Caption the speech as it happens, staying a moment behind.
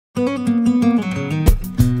Hey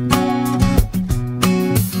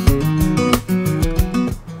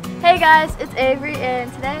guys, it's Avery,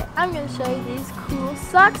 and today I'm going to show you these cool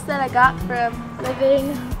socks that I got from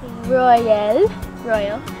Living Royal.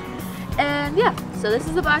 And yeah, so this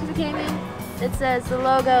is the box it came in. It says the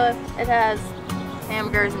logo, it has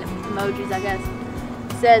hamburgers and emojis, I guess.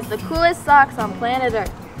 It says the coolest socks on planet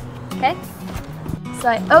Earth. Okay? So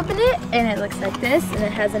I open it and it looks like this, and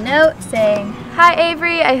it has a note saying, "Hi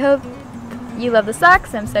Avery, I hope you love the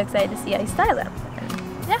socks. I'm so excited to see how you style them." And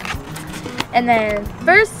yeah. And then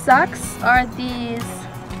first socks are these.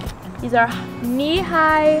 These are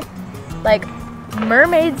knee-high, like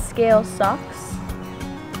mermaid scale socks.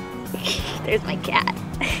 There's my cat.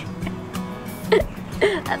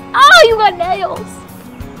 Oh, you got nails.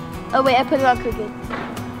 Oh wait, I put it on crooked.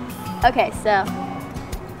 Okay, so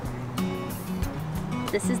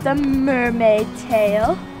this is the mermaid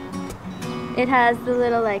tail. It has the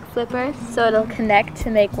little like flippers, so it'll connect to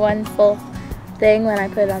make one full thing when I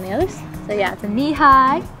put it on the others. So yeah, it's a knee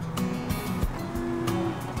high.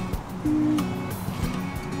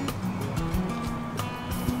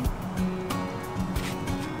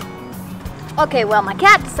 Okay, well my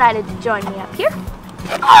cat decided to join me up here.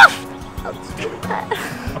 Oh,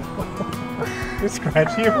 You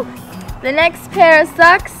scratch you? The next pair of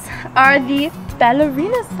socks are the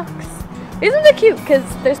ballerina socks. Isn't it cute? Because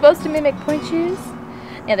they're supposed to mimic point shoes.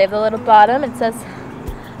 Yeah, they have the little bottom. It says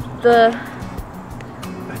the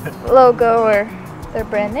logo or their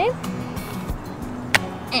brand name.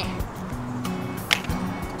 So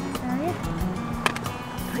yeah,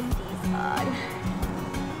 put these on.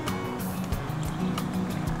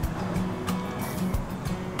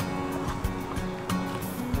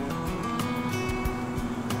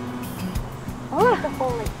 Oh, the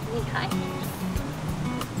whole like knee high.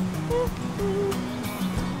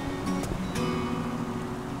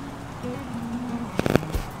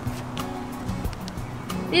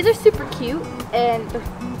 These are super cute, and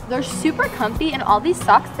they're super comfy, and all these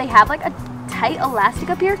socks, they have like a tight elastic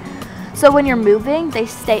up here, so when you're moving they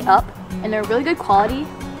stay up, and they're really good quality,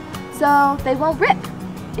 so they won't rip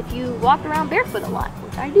if you walk around barefoot a lot,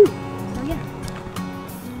 which I do. So yeah.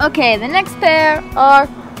 Okay, the next pair are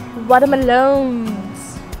watermelons,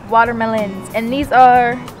 and these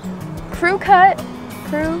are crew cut.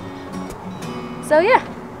 So yeah.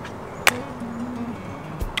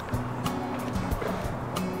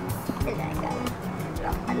 And I gotta put it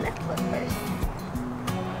on my left foot first.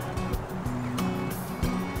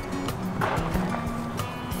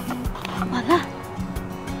 Voila.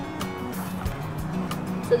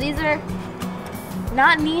 So these are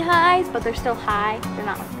not knee highs, but they're still high. They're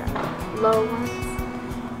not like the low ones.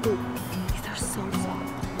 Ooh, these are so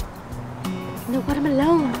soft. No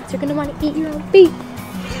watermelons. You're gonna want to eat your own feet.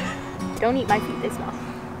 Don't eat my feet, they smell.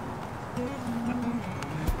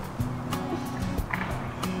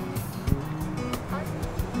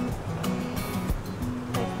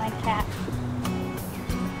 There's my cat.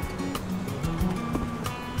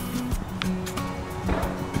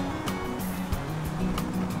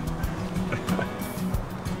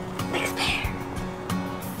 Next pair.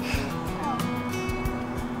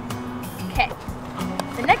 Okay.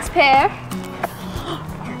 The next pair are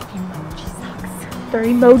emoji socks. They're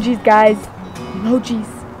emojis, guys. Emojis.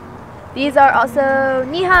 These are also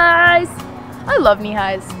knee highs. I love knee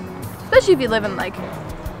highs, especially if you live in like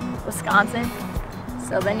Wisconsin.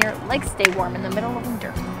 So then your legs stay warm in the middle of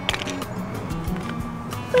winter.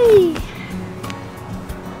 Whee!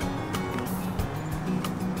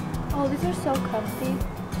 Oh, these are so comfy.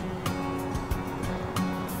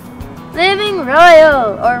 Living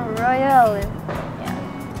Royal or Royal. Yeah.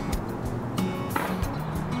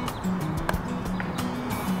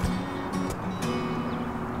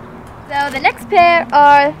 So the next pair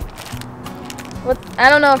are, what, I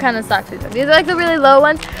don't know what kind of socks these are. These are like the really low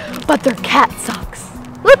ones, but they're cat socks.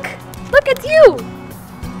 Look, it's you.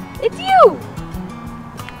 It's you.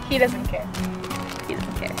 He doesn't care. He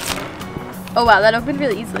doesn't care. Oh wow, that opened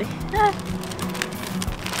really easily.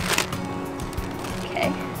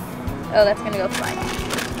 Okay. Oh, that's gonna go flying.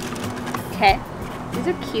 Okay. These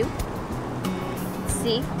are cute.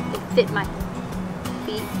 See, they fit my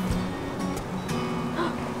feet.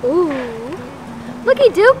 Ooh. Looky,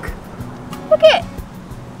 Duke. Look it.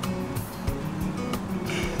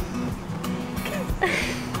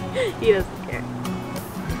 He doesn't care.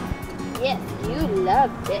 Yes, you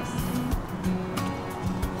love this.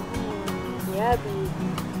 Yummy.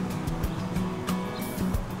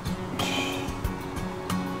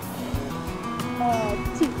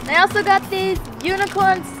 I also got these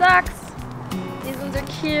unicorn socks. These ones are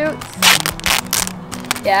cute.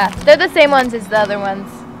 Yeah, they're the same ones as the other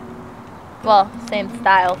ones. Well, same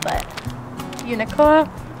style, but unicorn.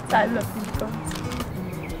 I love unicorns.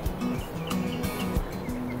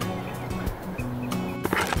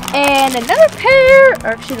 And another pair, or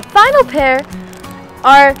actually the final pair,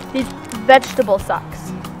 are these vegetable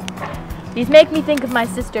socks. These make me think of my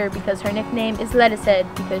sister because her nickname is Lettuce Head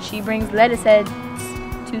because she brings lettuce heads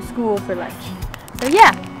to school for lunch. So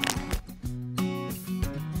yeah.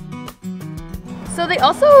 So they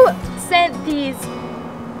also sent these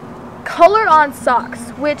color-on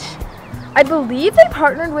socks, which I believe they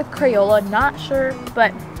partnered with Crayola, not sure,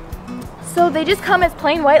 but so they just come as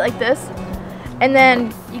plain white like this, and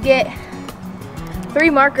then you get 3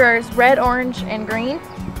 markers, red, orange, and green,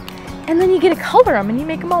 and then you get to color them and you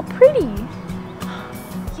make them all pretty.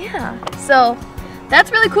 Yeah, so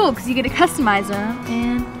that's really cool because you get to customize them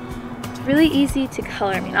and it's really easy to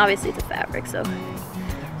color. I mean, obviously it's a fabric, so it's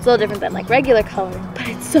a little different than like regular coloring, but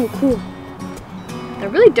it's so cool. They're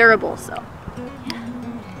really durable, so yeah.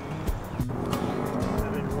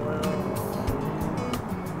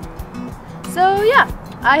 So yeah,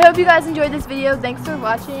 I hope you guys enjoyed this video. Thanks for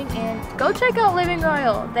watching, and go check out Living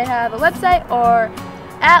Royal. They have a website or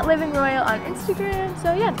at Living Royal on Instagram.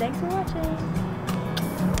 So yeah, thanks for watching.